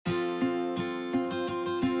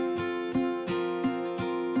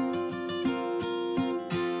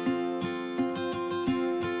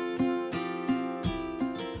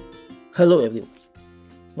Hello everyone,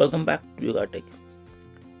 welcome back to Yoga Tech.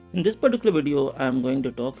 In this particular video, I am going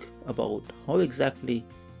to talk about how exactly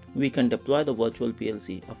we can deploy the virtual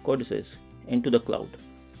PLC of Codesys into the cloud.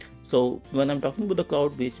 So when I'm talking about the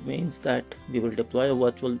cloud, which means that we will deploy a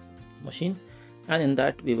virtual machine, and in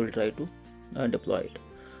that we will try to deploy it.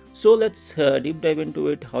 So let's deep dive into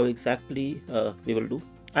it, how exactly we will do.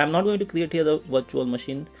 I'm not going to create here the virtual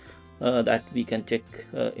machine that we can check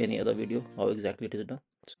any other video how exactly it is done.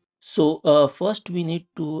 So first we need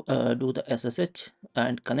to do the SSH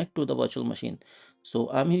and connect to the virtual machine. So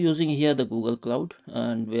I'm using here the Google Cloud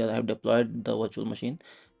and where I have deployed the virtual machine.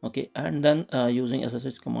 Okay, and then using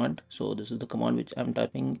SSH command. So this is the command which I'm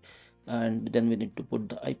typing, and then we need to put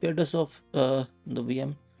the IP address of the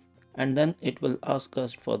VM, and then it will ask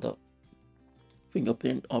us for the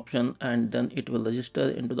fingerprint option, and then it will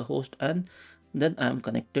register into the host, and then I am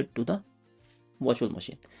connected to the virtual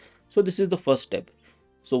machine. So this is the first step.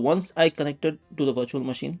 So once I connected to the virtual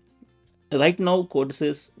machine, right now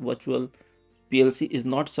Codesys virtual PLC is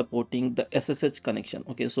not supporting the SSH connection.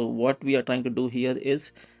 Okay, so what we are trying to do here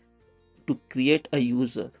is to create a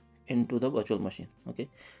user into the virtual machine. Okay,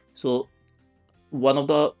 so one of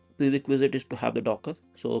the prerequisite is to have the Docker.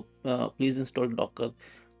 So please install Docker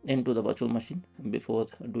into the virtual machine before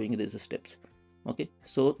doing these steps. Okay,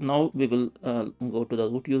 so now we will go to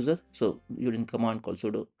the root user. So using command called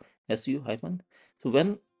sudo su hyphen. So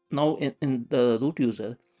when now in the root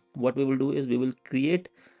user, what we will do is we will create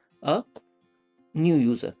a new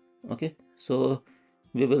user. Okay, so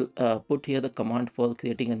we will put here the command for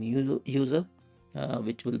creating a new user,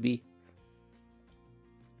 which will be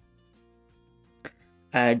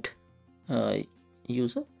add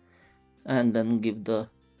user, and then give the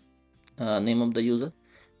name of the user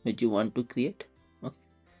which you want to create. Okay,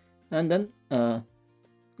 and then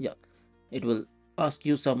yeah, it will ask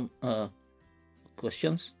you some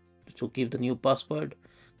questions. So give the new password,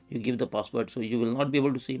 you give the password, so you will not be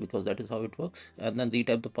able to see because that is how it works, and then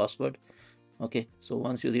retype the password. Okay, so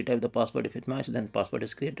once you retype the password, if it matches, then password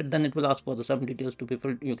is created. Then it will ask for the some details to be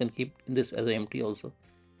filled. You can keep this as empty also.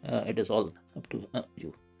 It is all up to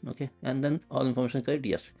you. Okay, and then all information is correct.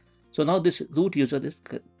 Yes, so now this root user is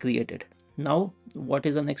created. Now what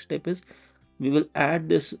is the next step is we will add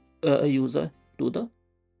this user to the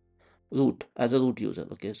root as a root user.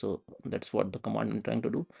 Okay, so that's what the command I'm trying to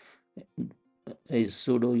do is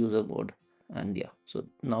sudo user mode, and yeah, so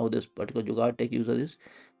now this particular Jugaad Tech user is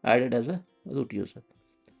added as a root user.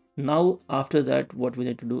 Now after that, what we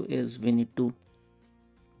need to do is we need to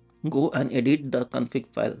go and edit the config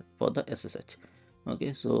file for the SSH.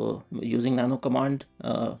 Okay, so using nano command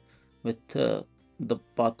with the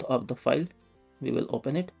path of the file, we will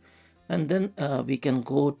open it, and then we can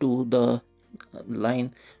go to the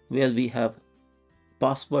line where we have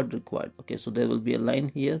password required. Okay, so there will be a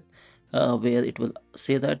line here where it will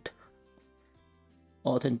say that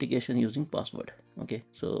authentication using password. Okay,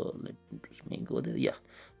 so let me go there. Yeah,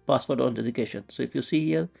 password authentication. So if you see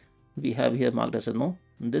here, we have here marked as a no.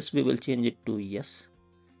 This we will change it to yes,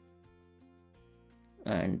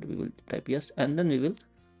 and we will type yes, and then we will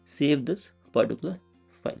save this particular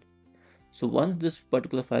file. So once this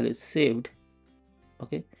particular file is saved,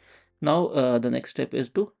 okay, now the next step is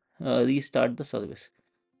to restart the service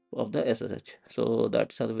of the SSH. So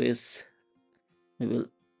that service we will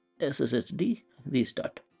SSHD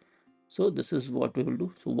restart. So this is what we will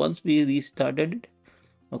do. So once we restarted it,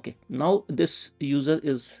 okay, now this user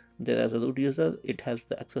is there as a root user. It has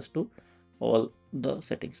the access to all the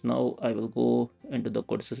settings. Now I will go into the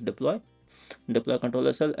Codesys deploy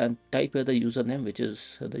controller cell and type here the username, which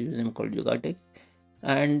is the username called Yugatech,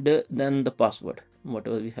 and then the password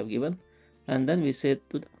whatever we have given, and then we say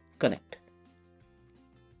to the connect.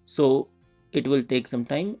 So it will take some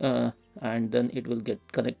time and then it will get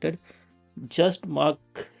connected. Just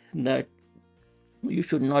mark that you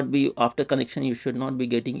should not be, after connection you should not be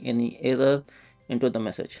getting any error into the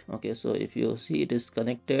message. Okay, so if you see it is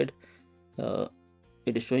connected, it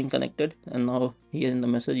is showing connected, and now here in the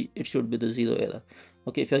message it should be the 0 error.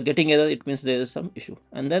 Okay, if you are getting error, it means there is some issue,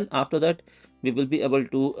 and then after that we will be able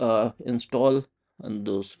to install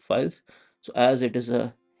those files. So as it is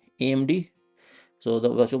a AMD, so the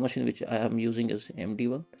virtual machine which I am using is AMD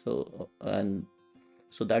one. So and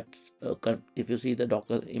so that if you see the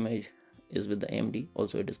Docker image is with the AMD,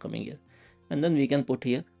 also it is coming here, and then we can put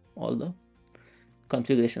here all the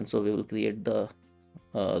configuration. So we will create the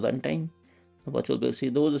runtime, the virtual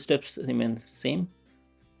PLC. Those steps remain same,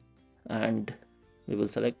 and we will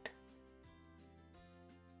select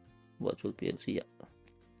virtual PLC. Yeah,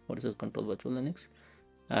 what is the control virtual Linux,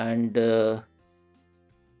 and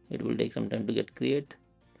it will take some time to get create.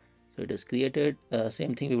 So So it is created.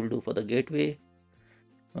 Same thing we will do for the gateway.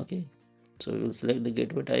 Okay, so we will select the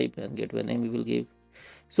gateway type and gateway name we will give.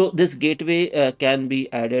 So this gateway can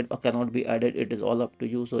be added or cannot be added. It is all up to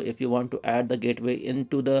you. So if you want to add the gateway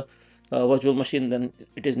into the virtual machine, then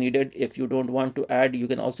it is needed. If you don't want to add, you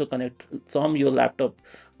can also connect from your laptop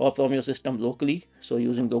or from your system locally. So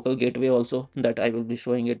using local gateway also, that I will be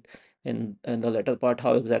showing it in the later part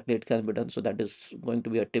how exactly it can be done. So that is going to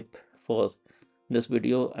be a tip for this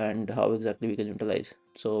video and how exactly we can utilize.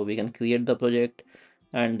 So we can create the project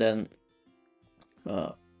and then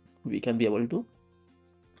we can be able to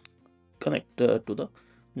connect to the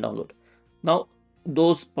download. Now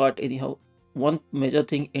those part anyhow, one major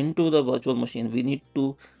thing into the virtual machine, we need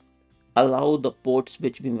to allow the ports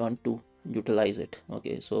which we want to utilize it.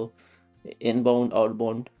 Okay, so inbound,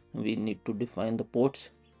 outbound, we need to define the ports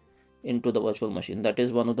into the virtual machine. That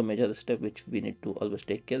is one of the major steps which we need to always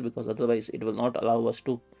take care, because otherwise it will not allow us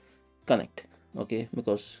to connect. Okay,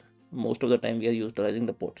 because most of the time we are utilizing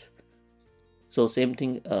the ports. So same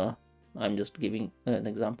thing, I'm just giving an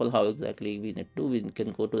example how exactly we need to. We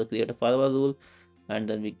can go to the create a firewall rule, and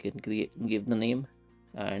then we can give the name,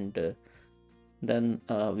 and then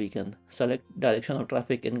we can select direction of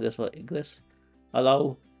traffic, ingress or egress,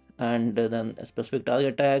 allow, and then a specific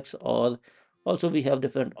target tags, or also we have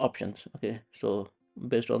different options. Okay, so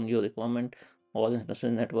based on your requirement or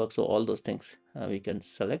international network, so all those things we can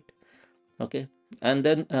select. Okay, and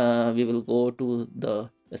then we will go to the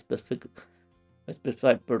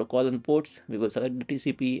specified protocol and ports. We will select the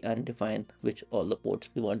TCP and define which all the ports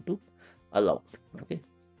we want to allow. Okay,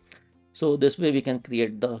 so this way we can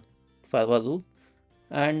create the firewall rule,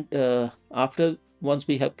 and after once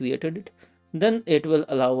we have created it, then it will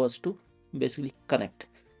allow us to basically connect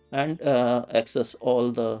and access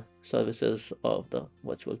all the services of the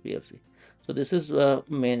virtual PLC. So this is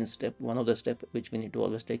main step, one of the step which we need to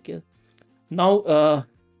always take care. Now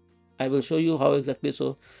I will show you how exactly.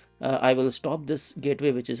 So I will stop this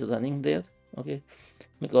gateway which is running there. Okay,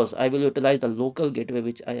 because I will utilize the local gateway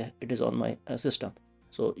which it is on my system.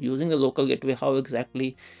 So using the local gateway, how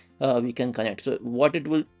exactly we can connect. So what it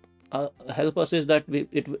will help us is that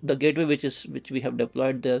the gateway which we have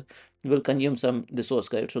deployed there will consume some resource,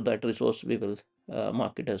 correct? So that resource we will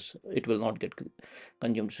mark it as it will not get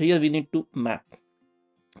consumed. So here we need to map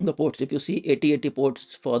the ports. If you see 8080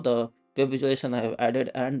 ports for the web visualization I have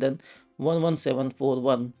added, and then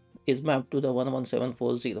 11741 is mapped to the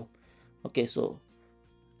 11740. Okay, so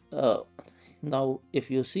now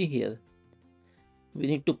if you see here, we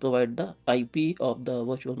need to provide the IP of the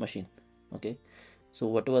virtual machine. Okay, so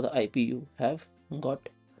whatever the IP you have got,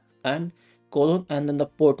 and colon, and then the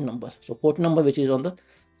port number. So port number which is on the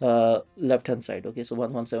left hand side. Okay, so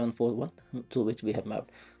 11741, to which we have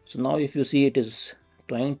mapped. So now if you see, it is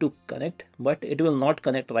trying to connect, but it will not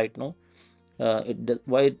connect right now.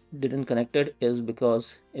 Why it didn't connected is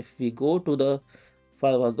because if we go to the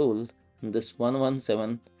firewall rule, this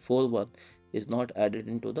 11741 is not added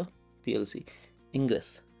into the PLC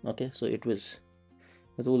ingress. Okay, so it was,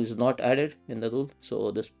 the rule is not added in the rule.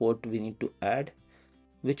 So this port we need to add.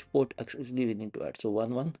 Which port actually we need to add? So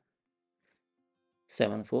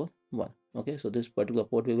 11741. Okay, so this particular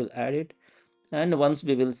port we will add it, and once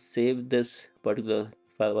we will save this particular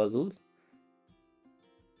firewall rule,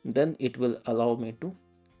 then it will allow me to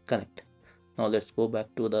connect. Now let's go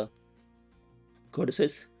back to the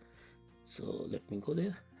Codesys. So let me go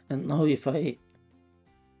there, and now if I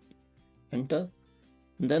enter,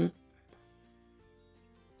 then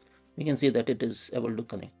we can see that it is able to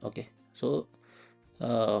connect. Okay, so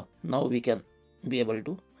now we can be able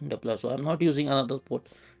to deploy. So I'm not using another port.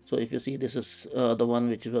 So if you see, this is the one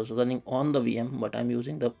which was running on the VM, but I'm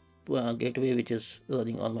using the gateway which is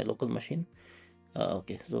running on my local machine.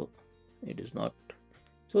 Okay, so it is not.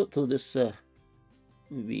 So through this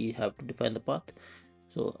we have to define the path.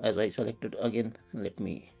 So as I selected again, let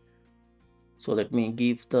me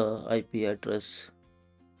give the IP address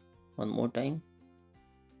one more time,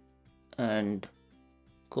 and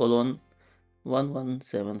colon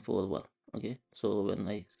 11741. Okay, so when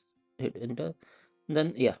I hit enter,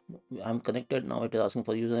 then yeah, I'm connected. Now it is asking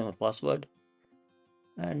for username and password,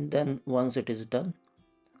 and then once it is done,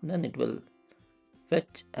 then it will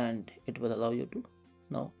fetch and it will allow you to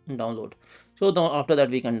now download. So now after that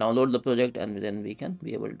we can download the project, and then we can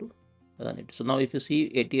be able to run it. So now if you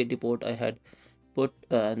see 8080 port I had put,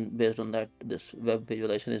 and based on that this web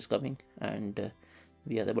visualization is coming, and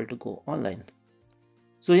we are able to go online.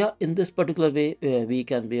 So yeah, in this particular way we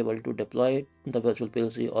can be able to deploy the virtual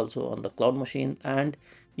PLC also on the cloud machine, and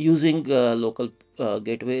using local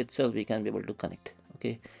gateway itself we can be able to connect.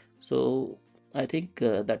 Okay, so I think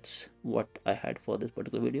that's what I had for this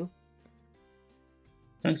particular video.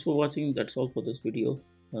 Thanks for watching. That's all for this video.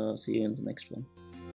 See you in the next one.